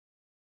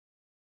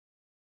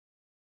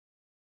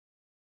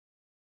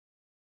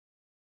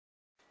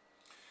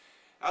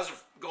How's it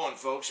going,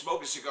 folks?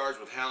 Smoking Cigars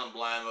with Hal and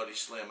Blind Muddy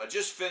Slim. I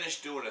just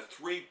finished doing a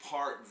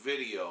 3-part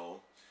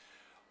video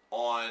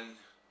on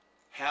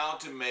how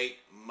to make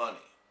money.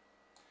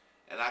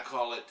 And I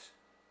call it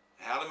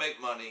How to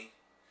Make Money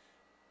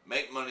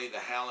the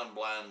Hal and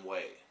Blind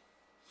Way.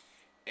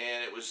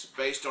 And it was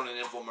based on an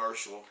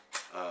infomercial,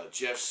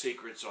 Jeff's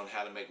Secrets on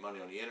how to make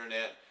money on the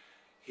internet.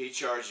 He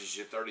charges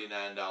you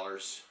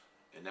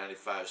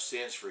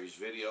 $39.95 for his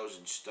videos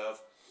and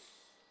stuff.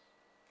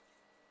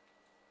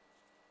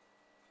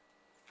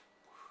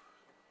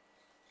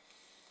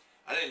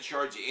 I didn't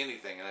charge you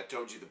anything, and I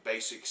told you the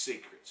basic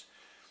secrets.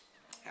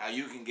 How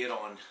you can get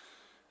on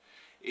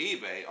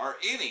eBay or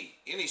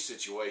any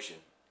situation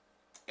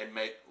and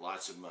make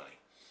lots of money.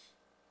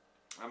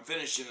 I'm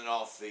finishing it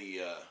off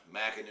the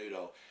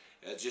Macanudo.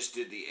 I just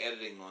did the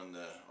editing on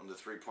the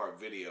 3-part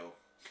video.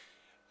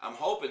 I'm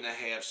hoping to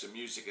have some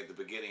music at the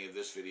beginning of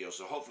this video,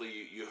 so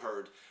hopefully you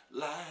heard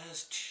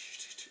lies,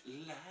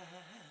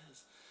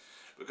 lies.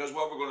 Because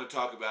what we're going to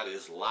talk about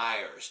is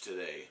liars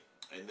today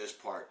in this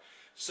part.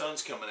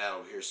 Sun's coming out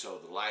over here, so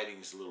the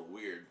lighting's a little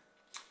weird.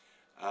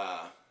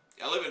 I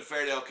live in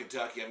Fairdale,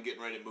 Kentucky. I'm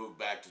getting ready to move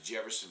back to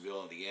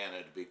Jeffersonville,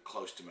 Indiana to be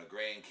close to my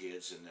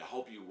grandkids, and I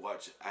hope you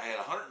watch. I had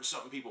 100 and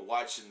something people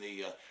watching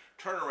the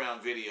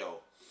turnaround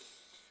video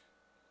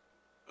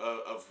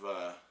of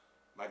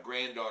my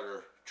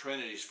granddaughter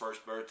Trinity's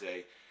first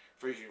birthday,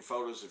 featuring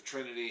photos of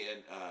Trinity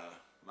and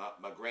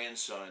my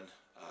grandson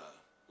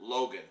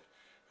Logan,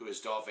 who is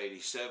Dolph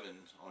 87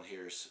 on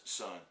here's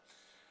son.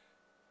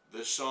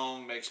 The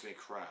song makes me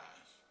cry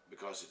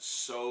because it's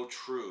so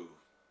true.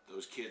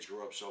 Those kids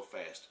grow up so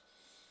fast.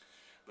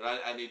 But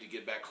I need to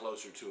get back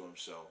closer to them,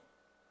 so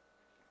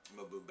I'm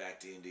going to move back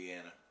to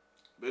Indiana.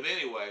 But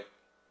anyway,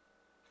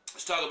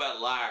 let's talk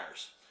about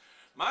liars.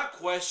 My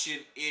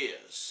question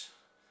is,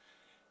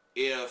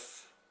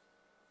 if,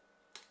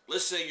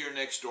 let's say your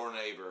next door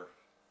neighbor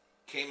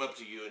came up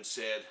to you and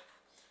said,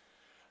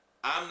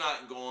 I'm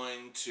not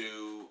going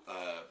to,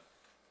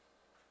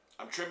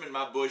 I'm trimming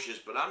my bushes,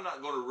 but I'm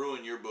not going to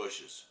ruin your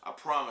bushes. I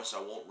promise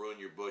I won't ruin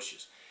your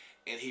bushes.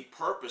 And he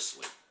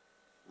purposely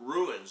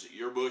ruins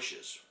your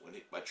bushes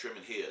by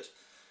trimming his.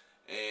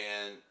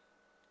 And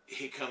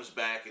he comes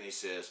back and he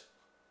says,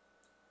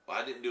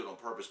 well, I didn't do it on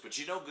purpose, but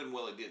you know good and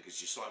well he did,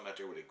 because you saw him out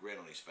there with a grin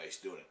on his face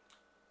doing it.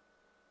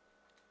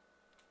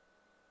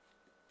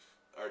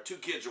 Or 2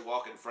 kids are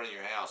walking in front of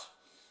your house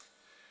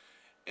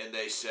and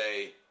they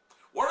say,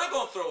 we're not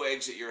going to throw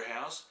eggs at your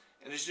house.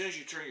 And as soon as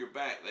you turn your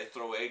back, they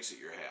throw eggs at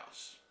your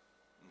house.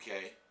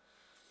 Okay?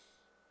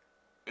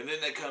 And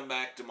then they come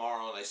back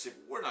tomorrow and they say,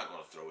 we're not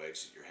going to throw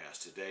eggs at your house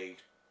today.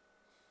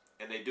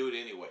 And they do it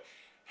anyway.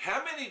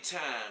 How many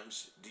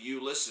times do you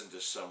listen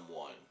to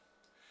someone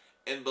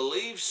and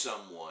believe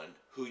someone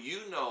who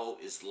you know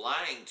is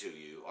lying to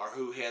you or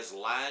who has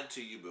lied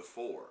to you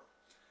before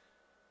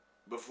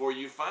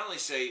you finally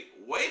say,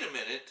 wait a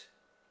minute,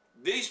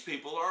 these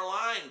people are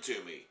lying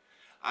to me.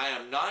 I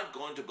am not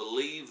going to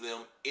believe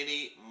them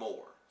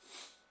anymore.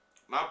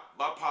 My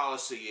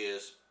policy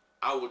is,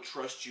 I will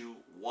trust you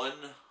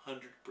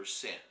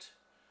 100%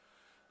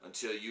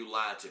 until you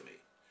lie to me.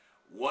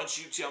 Once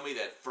you tell me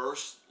that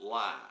first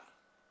lie,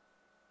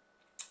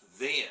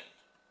 then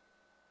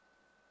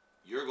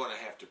you're going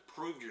to have to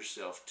prove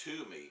yourself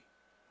to me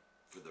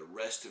for the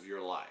rest of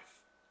your life.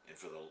 And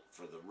for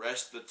the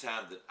rest of the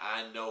time that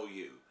I know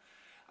you,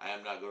 I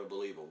am not going to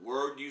believe a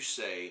word you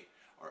say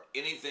or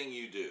anything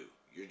you do.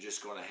 You're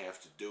just going to have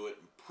to do it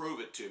and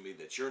prove it to me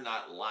that you're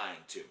not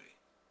lying to me.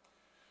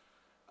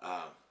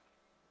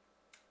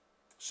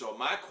 So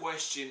my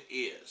question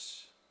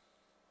is,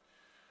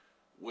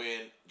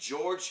 when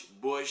George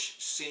Bush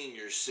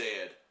Sr.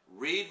 said,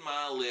 read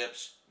my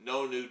lips,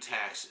 no new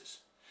taxes,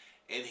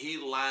 and he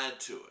lied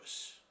to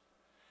us,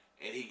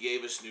 and he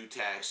gave us new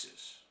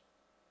taxes,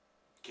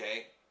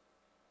 okay?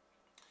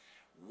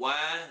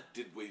 Why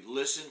did we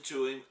listen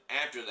to him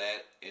after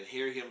that and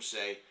hear him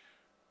say,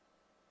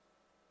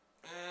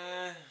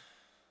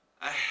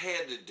 I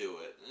had to do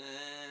it.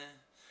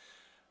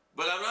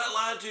 But I'm not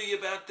lying to you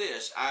about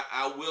this.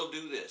 I will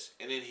do this.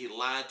 And then he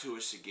lied to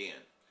us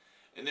again.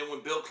 And then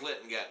when Bill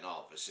Clinton got in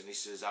office and he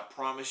says, I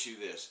promise you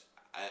this,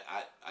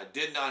 I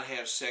did not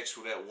have sex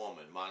with that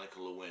woman, Monica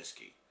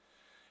Lewinsky.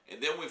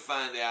 And then we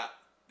find out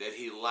that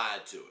he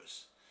lied to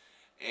us.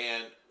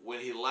 And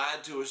when he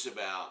lied to us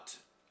about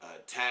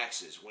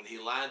taxes, when he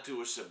lied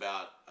to us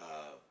about,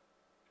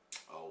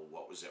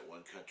 what was that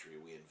one country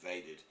we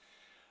invaded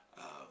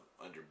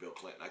under Bill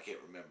Clinton? I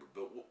can't remember.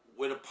 But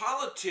when a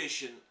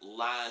politician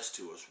lies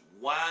to us,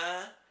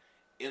 why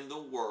in the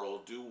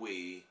world do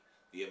we,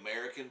 the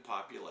American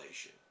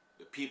population,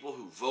 the people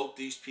who vote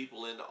these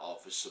people into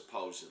office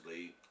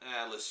supposedly,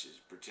 let's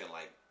just pretend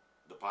like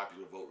the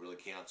popular vote really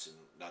counts and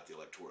not the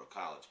Electoral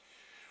College,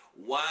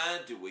 why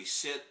do we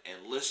sit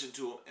and listen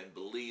to them and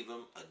believe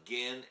them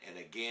again and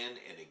again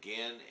and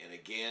again and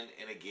again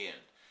and again?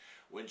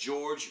 When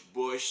George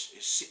Bush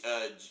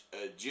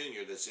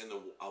Jr., that's in the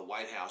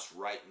White House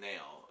right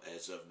now,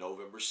 as of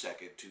November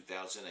 2nd,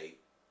 2008,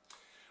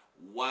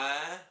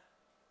 why,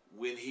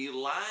 when he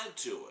lied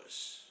to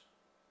us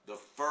the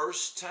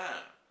first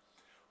time,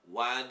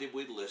 why did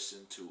we listen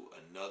to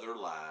another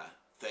lie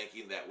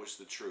thinking that was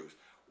the truth?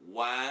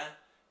 Why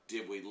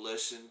did we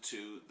listen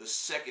to the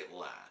second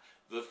lie,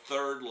 the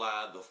third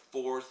lie, the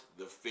fourth,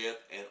 the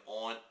fifth, and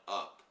on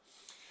up?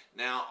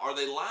 Now, are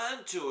they lying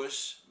to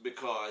us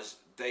because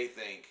they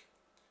think,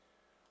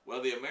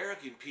 well, the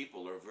American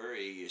people are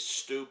very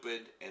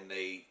stupid and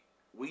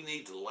we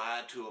need to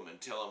lie to them and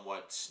tell them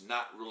what's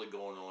not really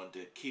going on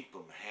to keep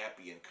them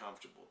happy and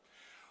comfortable,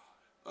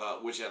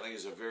 which I think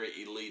is a very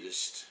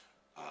elitist,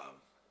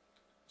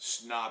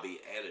 snobby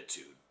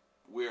attitude.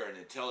 We're an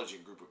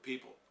intelligent group of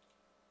people.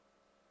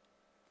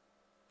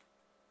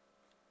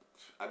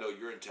 I know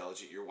you're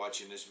intelligent. You're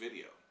watching this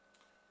video.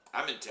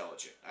 I'm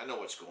intelligent. I know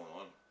what's going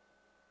on.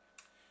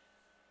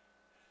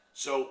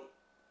 So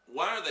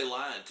why are they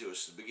lying to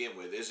us to begin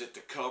with? Is it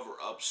to cover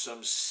up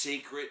some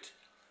secret,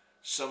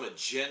 some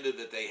agenda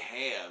that they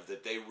have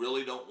that they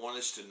really don't want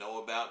us to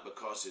know about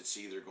because it's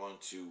either going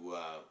to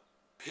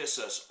piss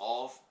us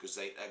off? Because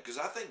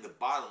I think the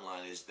bottom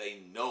line is they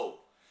know.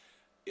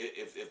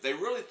 If they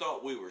really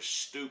thought we were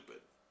stupid,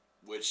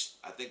 which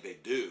I think they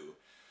do,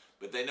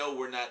 but they know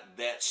we're not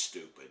that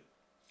stupid.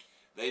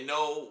 They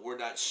know we're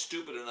not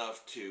stupid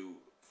enough to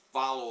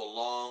follow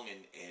along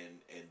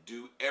and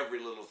do every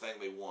little thing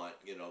they want,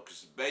 you know,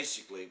 because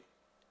basically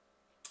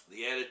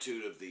the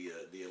attitude of the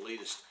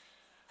elitists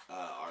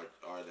are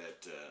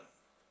that,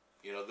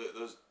 you know,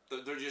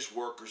 they're just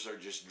workers, they're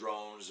just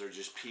drones, they're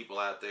just people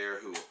out there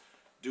who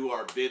do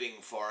our bidding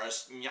for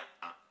us,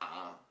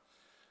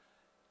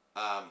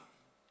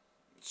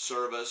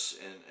 serve us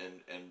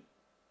and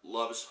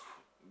love us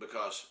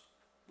because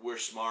we're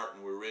smart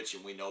and we're rich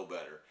and we know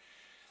better.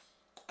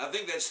 I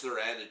think that's their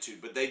attitude,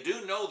 but they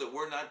do know that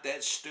we're not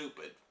that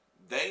stupid.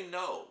 They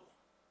know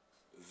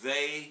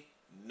that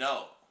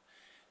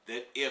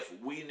if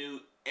we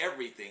knew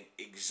everything,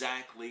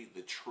 exactly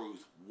the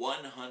truth,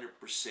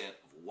 100% of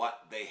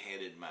what they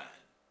had in mind,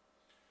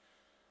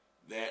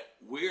 that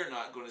we're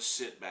not going to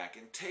sit back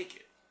and take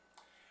it.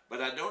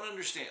 But I don't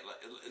understand,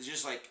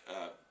 just like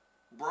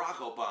Barack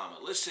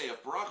Obama. Let's say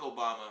if Barack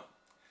Obama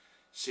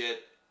said,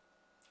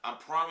 I'm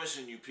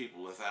promising you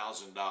people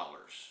 $1,000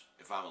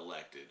 if I'm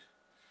elected,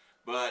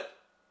 but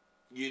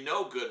you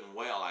know good and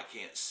well I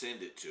can't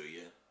send it to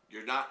you.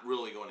 You're not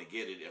really going to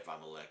get it if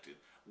I'm elected.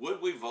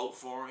 Would we vote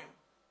for him?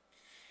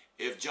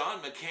 If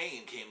John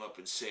McCain came up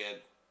and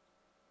said,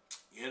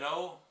 you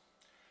know,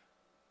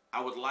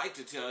 I would like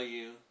to tell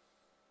you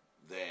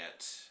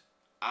that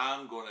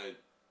I'm going to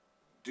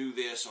do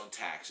this on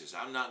taxes.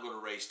 I'm not going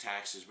to raise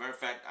taxes. Matter of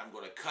fact, I'm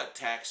going to cut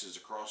taxes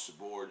across the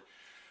board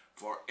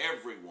for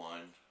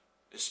everyone,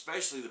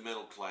 especially the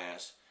middle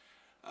class,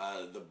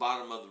 the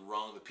bottom of the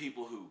rung, the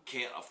people who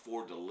can't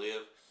afford to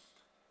live.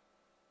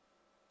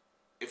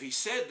 If he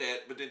said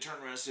that, but then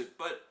turned around and said,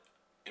 but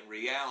in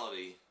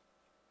reality,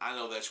 I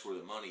know that's where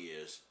the money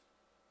is.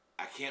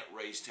 I can't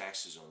raise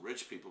taxes on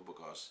rich people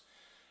because,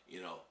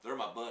 you know, they're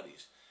my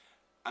buddies.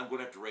 I'm going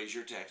to have to raise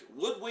your taxes.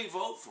 Would we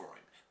vote for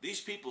him? These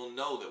people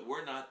know that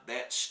we're not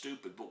that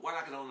stupid, but what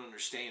I don't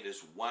understand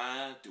is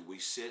why do we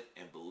sit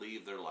and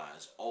believe their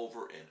lies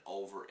over and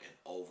over and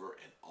over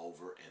and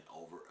over and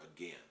over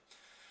again?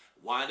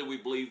 Why do we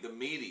believe the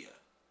media?